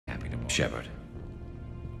Shepard.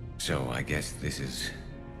 So I guess this is...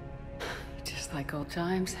 Just like old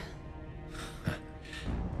times.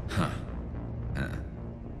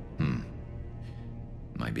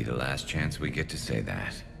 Might be the last chance we get to say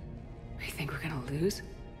that. You think we're gonna lose?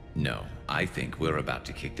 No, I think we're about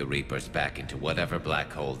to kick the Reapers back into whatever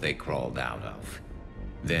black hole they crawled out of.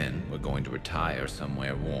 Then we're going to retire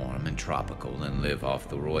somewhere warm and tropical and live off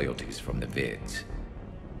the royalties from the vids.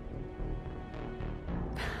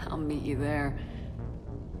 I'll meet you there.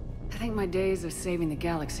 I think my days of saving the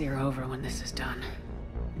galaxy are over when this is done.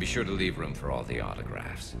 Be sure to leave room for all the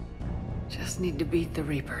autographs. Just need to beat the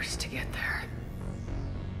Reapers to get there.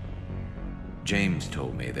 James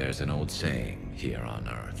told me there's an old saying here on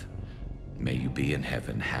Earth. May you be in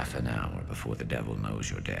heaven half an hour before the devil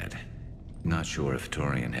knows you're dead. Not sure if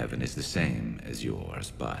Turian heaven is the same as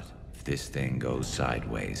yours, but if this thing goes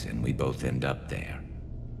sideways and we both end up there,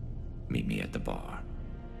 meet me at the bar.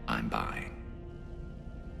 I'm buying.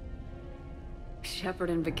 Shepard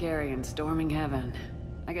and Vicarian storming heaven.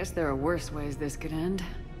 I guess there are worse ways this could end.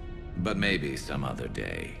 But maybe some other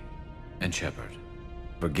day. And Shepard,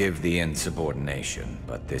 forgive the insubordination,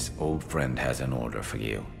 but this old friend has an order for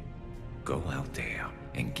you. Go out there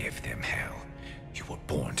and give them hell. You were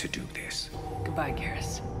born to do this. Goodbye,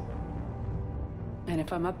 Garrus. And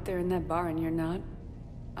if I'm up there in that bar and you're not,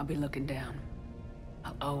 I'll be looking down.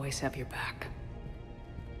 I'll always have your back.